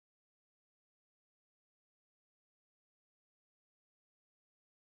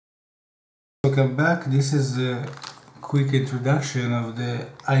welcome back. This is a quick introduction of the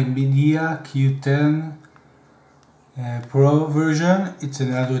HiMedia Q10 Pro version. It's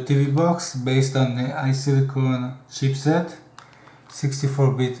an Android TV box based on the HiSilicon chipset,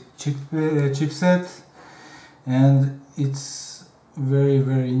 64-bit chipset, and it's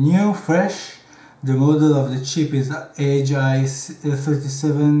very new, fresh. The model of the chip is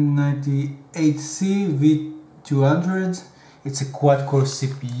HiSilicon Hi3798C V200. It's a quad-core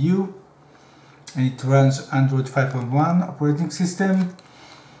CPU and it runs Android 5.1 operating system.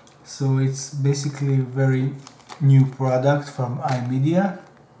 So it's basically a very new product from HiMedia.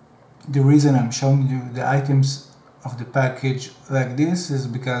 The reason I'm showing you the items of the package like this is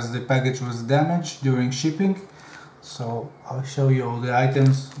because the package was damaged during shipping. So I'll show you all the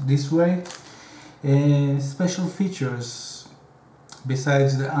items this way. Special features: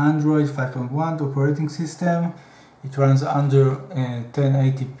 besides the Android 5.1 operating system, it runs under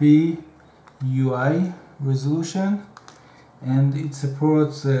 1080p UI resolution, and it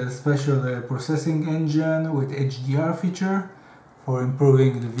supports a special processing engine with HDR feature for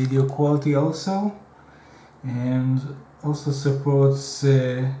improving the video quality also, and also supports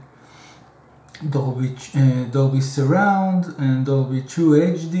Dolby Surround and Dolby True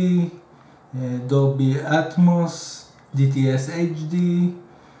HD, Dolby Atmos, DTS HD,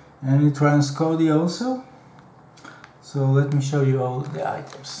 and it runs Kodi also. So let me show you all the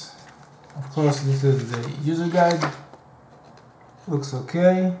items. Of course, this is the user guide. Looks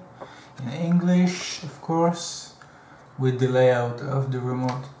okay in English, of course, with the layout of the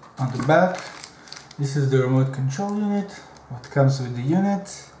remote on the back. This is the remote control unit, what comes with the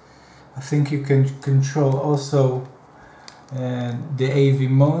unit. I think you can control also the AV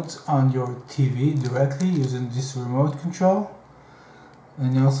mode on your TV directly using this remote control,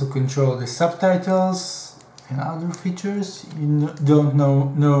 and you also control the subtitles and other features you don't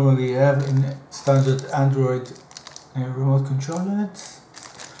normally have in standard Android remote control units.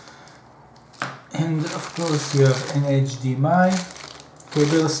 And of course you have an HDMI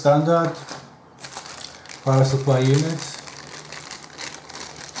cable, standard power supply unit.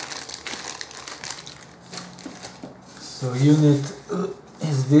 So unit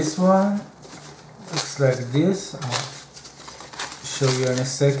is this one, looks like this. I'll show you in a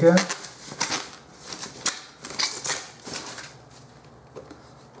second.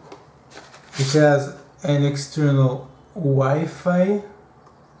 It has an external Wi-Fi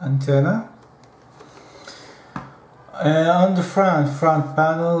antenna. On the front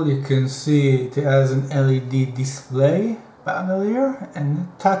panel, you can see it has an LED display panel here and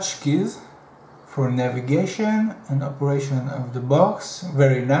touch keys for navigation and operation of the box.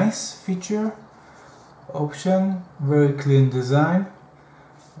 Very nice feature, option, very clean design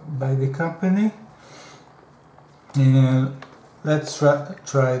by the company. And let's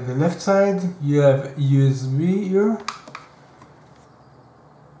try the left side. You have USB here.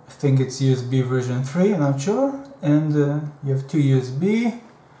 I think it's USB version 3, I'm not sure. And you have two USB,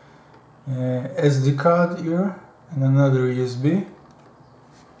 SD card here, and another USB.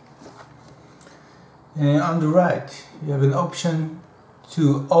 And on the right, you have an option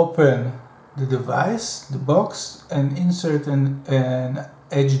to open the device, the box, and insert an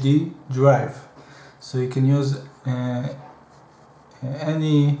HD drive. So you can use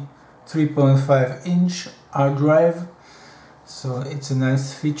any 3.5-inch hard drive, so it's a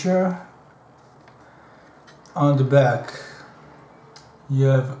nice feature. On the back you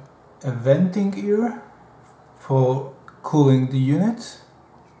have a venting ear for cooling the unit,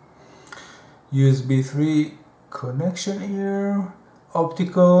 USB 3 connection ear,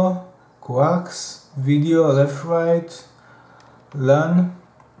 optical, coax, video left right, LAN,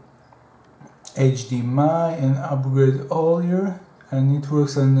 HDMI and upgrade all here, and it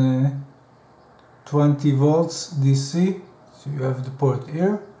works on 20 volts DC, so you have the port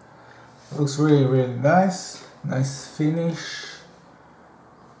here. Looks really nice, nice finish,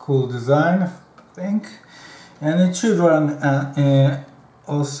 cool design, I think, and it should run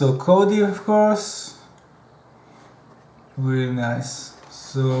also Kodi, of course. Really nice.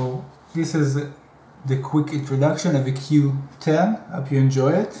 So this is the quick introduction of the Q10. Hope you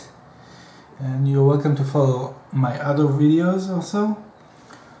enjoy it. And you're welcome to follow my other videos also,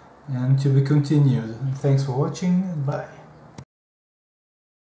 and to be continued. And thanks for watching, and bye.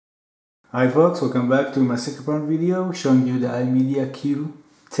 Hi folks, welcome back to my second part video showing you the HiMedia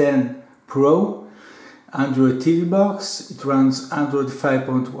Q10 Pro Android TV box. It runs Android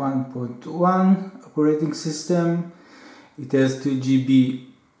 5.1.1 operating system. It has 2 GB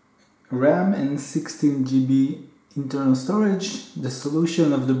RAM and 16 GB internal storage. The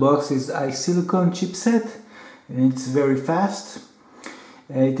solution of the box is HiSilicon chipset, and it's very fast.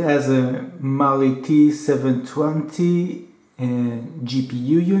 It has a Mali T720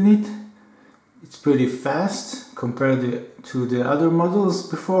 GPU unit. It's pretty fast compared to the other models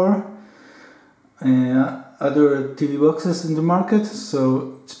before, other TV boxes in the market,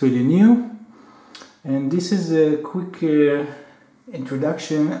 so it's pretty new. And this is a quick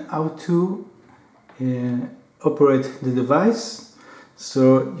introduction how to operate the device.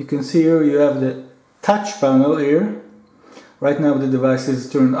 So you can see here you have the touch panel here. Right now the device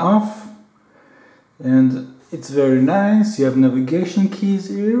is turned off and it's very nice. You have navigation keys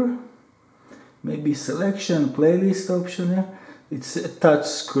here, maybe selection, playlist option here. It's a touch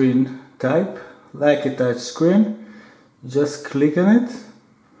screen type, like a touch screen. Just click on it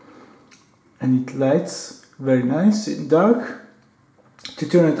and it lights very nice in dark. To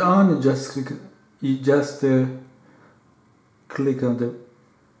turn it on, you just click on the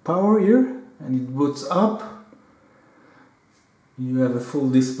power here and it boots up. You have a full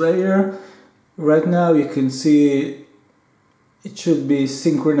display here. Right now you can see it should be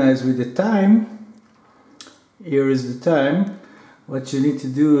synchronized with the time. Here is the time. What you need to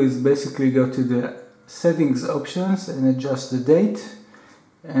do is basically go to the settings options and adjust the date,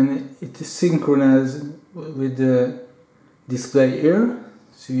 and it is synchronized with the display here.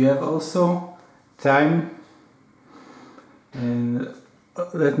 So you have also time, and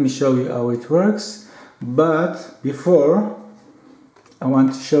let me show you how it works. But before, I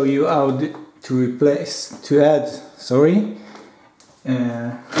want to show you how to add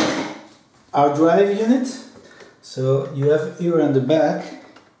hard drive unit. So you have here on the back,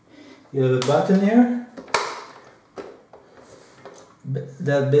 you have a button here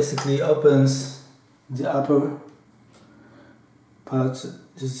that basically opens the upper part.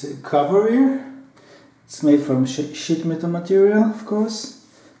 This is a cover here. It's made from sheet metal material, of course,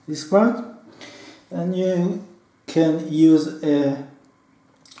 this part. And you can use a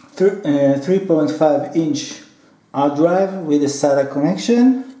 3.5 inch hard drive with a SATA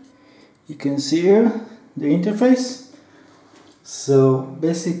connection. You can see here the interface. So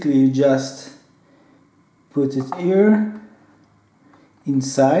basically you just put it here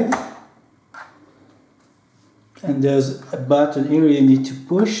inside, and there's a button here you need to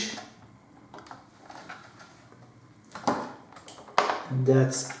push, and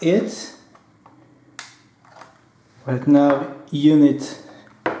that's it. Right now unit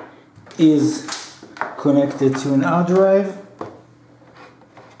is connected to an hard drive.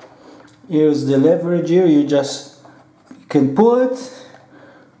 Here's the leverage here. You can pull it,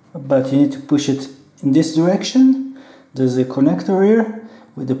 but you need to push it in this direction. There's a connector here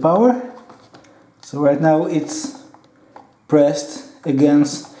with the power. So right now it's pressed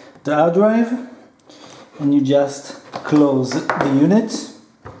against the hard drive, and you just close the unit.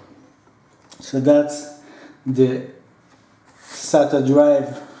 So that's the SATA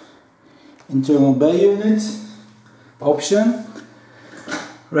drive internal bay unit option.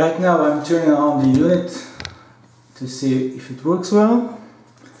 Right now I'm turning on the unit to see if it works well.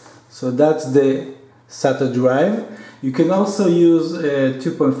 So that's the SATA drive. You can also use a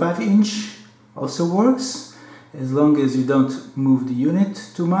 2.5 inch, also works, as long as you don't move the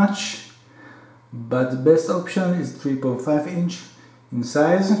unit too much. But the best option is 3.5 inch in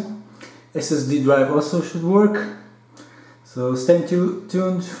size. SSD drive also should work. So stay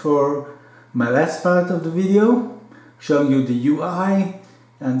tuned for my last part of the video, showing you the UI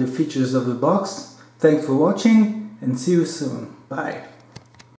and the features of the box. Thanks for watching and see you soon. Bye.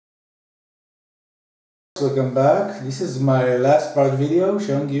 Welcome back. This is my last part video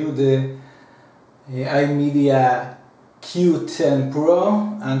showing you the HiMedia Q10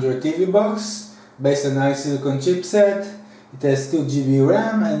 Pro Android TV box based on HiSilicon chipset. It has 2 GB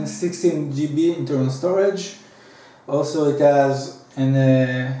RAM and 16 GB internal storage. Also it has an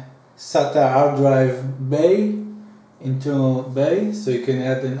SATA hard drive bay, internal bay, so you can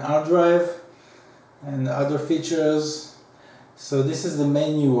add an hard drive and other features. So this is the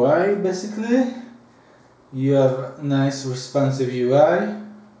main UI basically. You have nice responsive UI,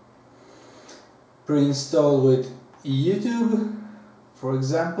 pre-installed with YouTube, for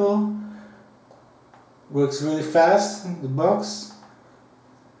example. Works really fast, the box.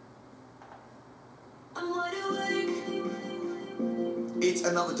 It's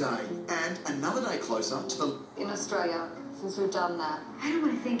another day, and another day closer to the... In Australia, since we've done that. I don't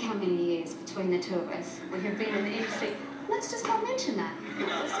want to think how many years between the two of us we have been in the industry. Let's just not mention that.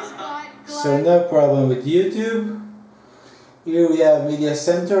 Let's just So no problem with YouTube. Here we have Media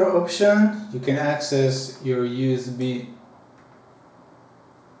Center option. You can access your USB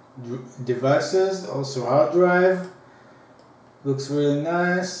devices, also hard drive. Looks really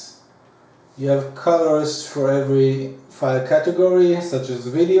nice. You have colors for every file category, such as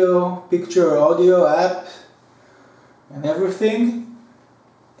video, picture, audio, app, and everything.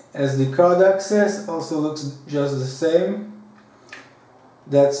 As the card access also looks just the same.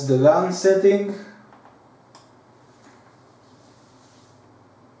 That's the LAN setting.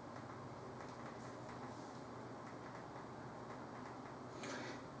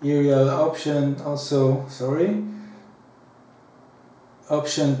 Here you have option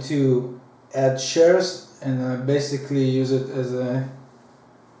option to add shares and basically use it as a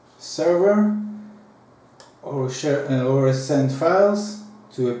server or send files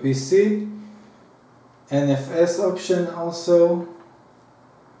to a PC. NFS option also.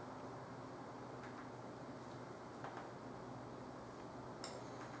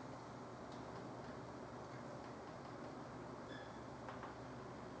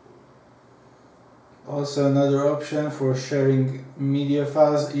 Also another option for sharing media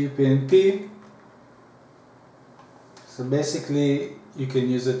files, UPnP. So basically you can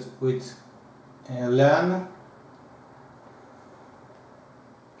use it with LAN.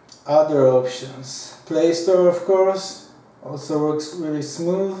 Other options, Play Store of course, also works really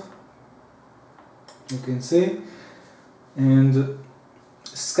smooth, you can see, and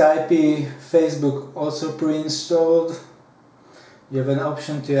Skype, Facebook also pre-installed. You have an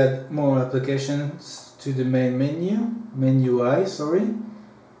option to add more applications to the main menu UI, sorry.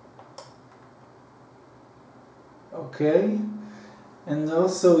 Okay, and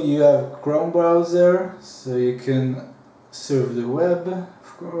also you have Chrome browser, so you can surf the web,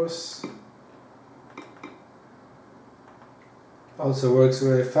 of course. Also works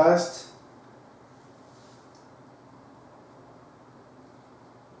very fast.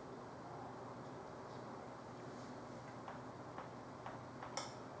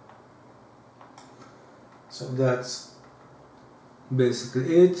 So that's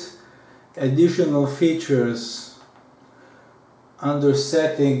basically it. Additional features. Under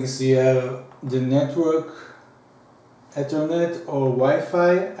settings you have the network, Ethernet or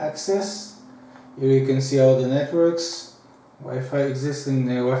Wi-Fi access. Here you can see all the networks, existing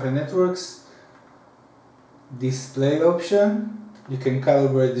Wi-Fi networks. Display option. You can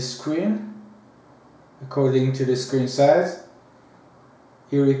calibrate the screen according to the screen size.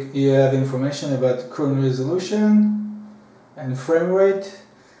 Here you have information about current resolution and frame rate.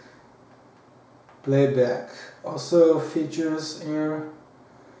 Playback. Also features here.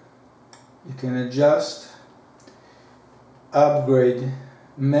 You can adjust. Upgrade.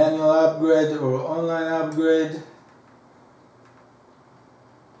 Manual upgrade or online upgrade.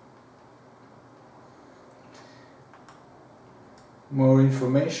 More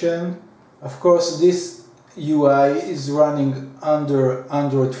information. Of course, this UI is running under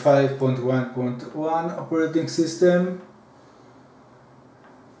Android 5.1.1 operating system.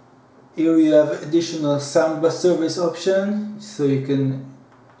 Here you have additional soundbar service option, so you can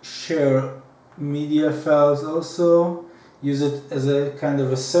share media files also, use it as a kind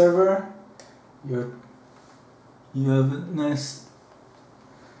of a server. You have a nice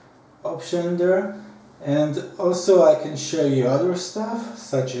option there. And also I can show you other stuff,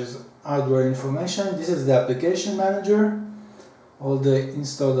 such as hardware information. This is the application manager, all the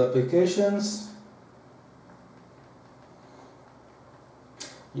installed applications.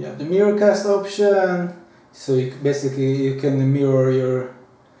 You have the mirrorcast option, so you can mirror your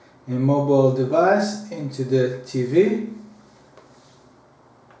mobile device into the TV.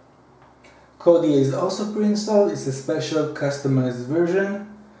 Kodi is also pre-installed. It's a special customized version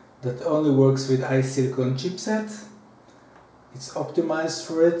that only works with HiSilicon chipset. It's optimized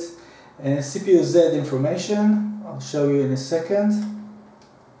for it. And CPU Z information, I'll show you in a second.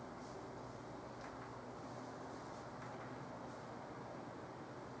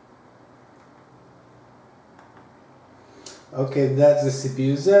 Okay, that's the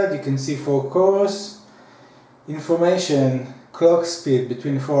CPU Z. You can see 4 cores. Information, clock speed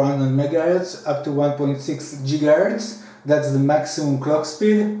between 400 MHz up to 1.6 GHz. That's the maximum clock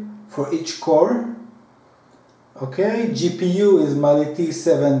speed for each core. Okay, GPU is Mali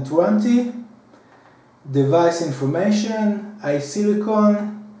T720. Device information,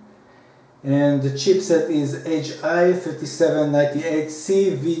 HiSilicon, and the chipset is HiSilicon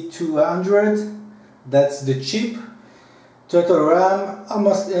Hi3798C V200. That's the chip. Total RAM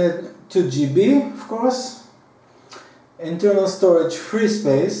almost 2 GB, of course. Internal storage free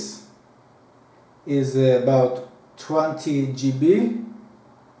space is about 20 GB.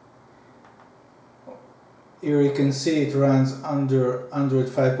 Here you can see it runs under Android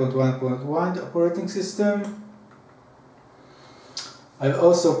 5.1.1 operating system. I've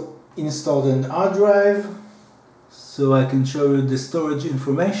also installed an hard drive, so I can show you the storage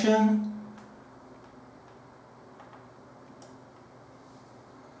information.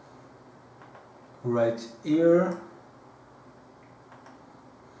 right here.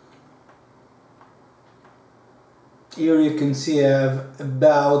 Here you can see I have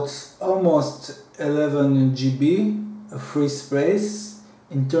about almost 11 GB of free space,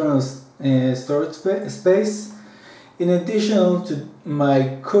 internal storage space. In addition to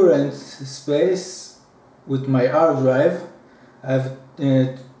my current space with my hard drive, I have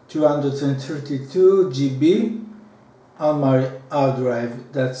 232 GB on my hard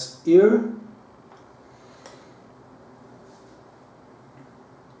drive, that's here.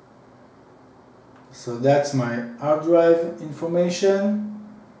 So that's my hard drive information.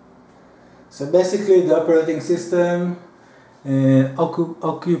 So basically the operating system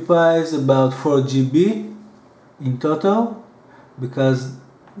occupies about 4 GB in total, because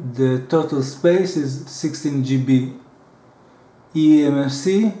the total space is 16 GB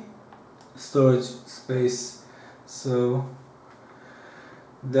eMMC storage space. So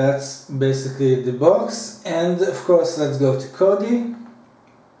that's basically the box, and of course let's go to Kodi.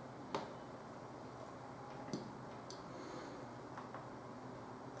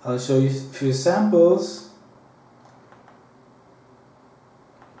 I'll show you a few samples.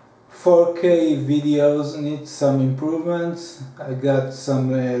 4K videos need some improvements. I got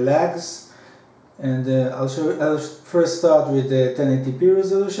some lags, and I'll first start with the 1080p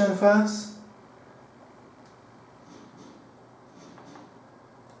resolution files.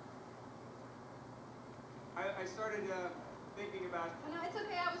 I started thinking about... No, it's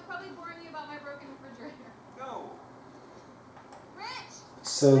okay. I was probably boring you about my broken refrigerator. No. Rich!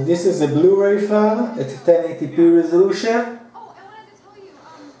 So this is a Blu-ray file at 1080p resolution. Oh, I wanted to tell you,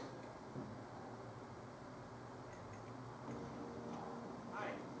 Hi.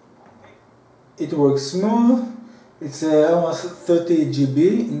 Hey. It works smooth. It's almost 30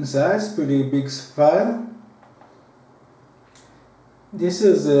 GB in size, pretty big file. This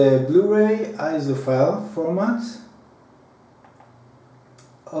is a Blu-ray ISO file format,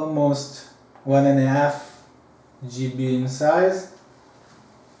 almost 1.5 GB in size.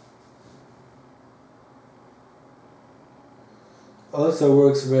 Also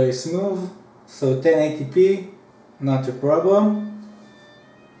works very smooth, so 1080p, not a problem.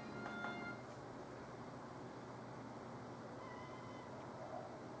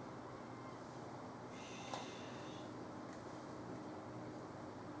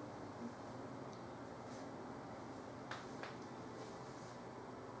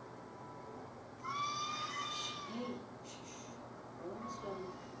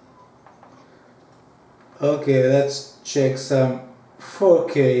 Okay, let's check some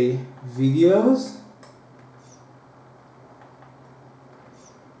 4K videos.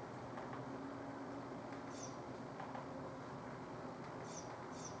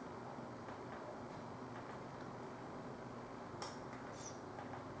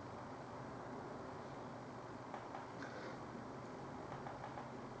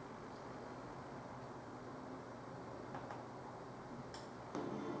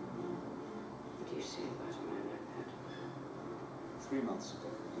 What do you say about a man like that? 3 months ago,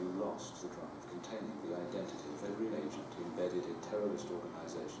 you lost the drive containing the identity of every agent embedded in terrorist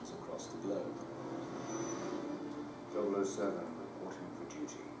organizations across the globe. 007 reporting for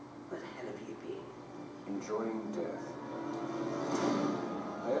duty. Where the hell have you been? Enjoying death.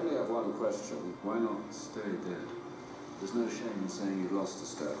 I only have one question. Why not stay dead? There's no shame in saying you lost a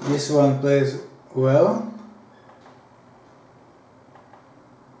step. This one plays well.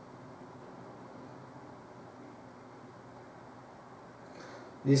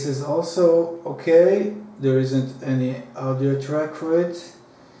 This is also okay. There isn't any audio track for it.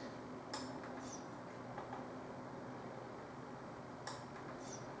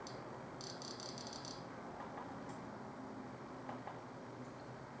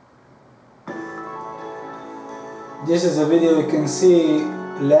 This is a video you can see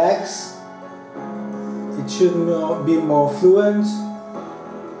lags. It should be more fluent.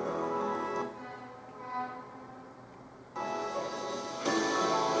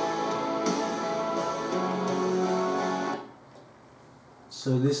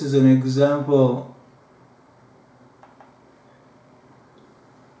 So this is an example.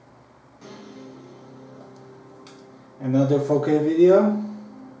 Another 4K video.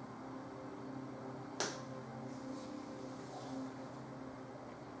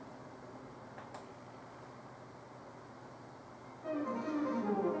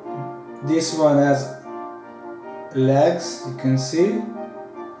 This one has lags, you can see,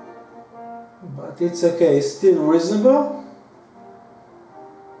 but it's okay, it's still reasonable.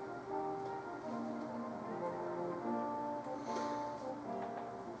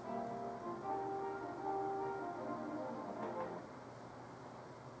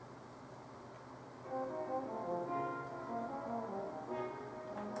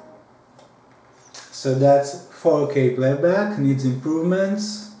 So that's 4K playback, needs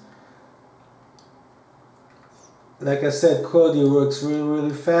improvements. Like I said, quality works really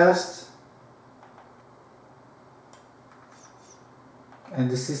fast.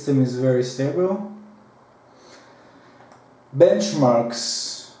 And the system is very stable.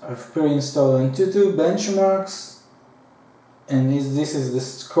 Benchmarks. I've pre-installed Antutu benchmarks, and this is the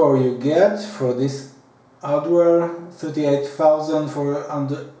score you get for this hardware,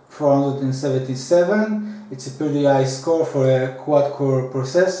 38,477. It's a pretty high score for a quad-core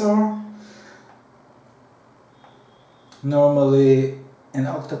processor. Normally an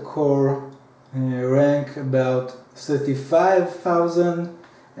octa-core rank about 35,000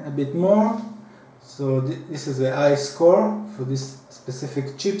 and a bit more. So this is a high score for this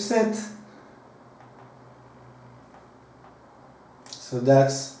specific chipset. So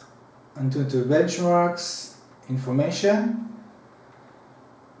that's Antutu benchmarks information.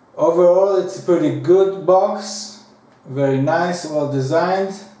 Overall, it's a pretty good box, very nice, well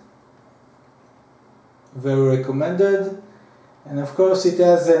designed, very recommended. And of course it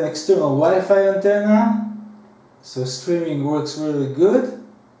has an external Wi-Fi antenna, so streaming works really good.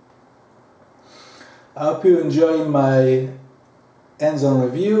 I hope you enjoy my hands-on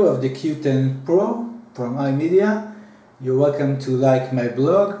review of the Q10 Pro from HiMedia. You're welcome to like my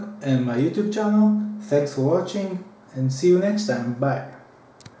blog and my YouTube channel. Thanks for watching and see you next time. Bye.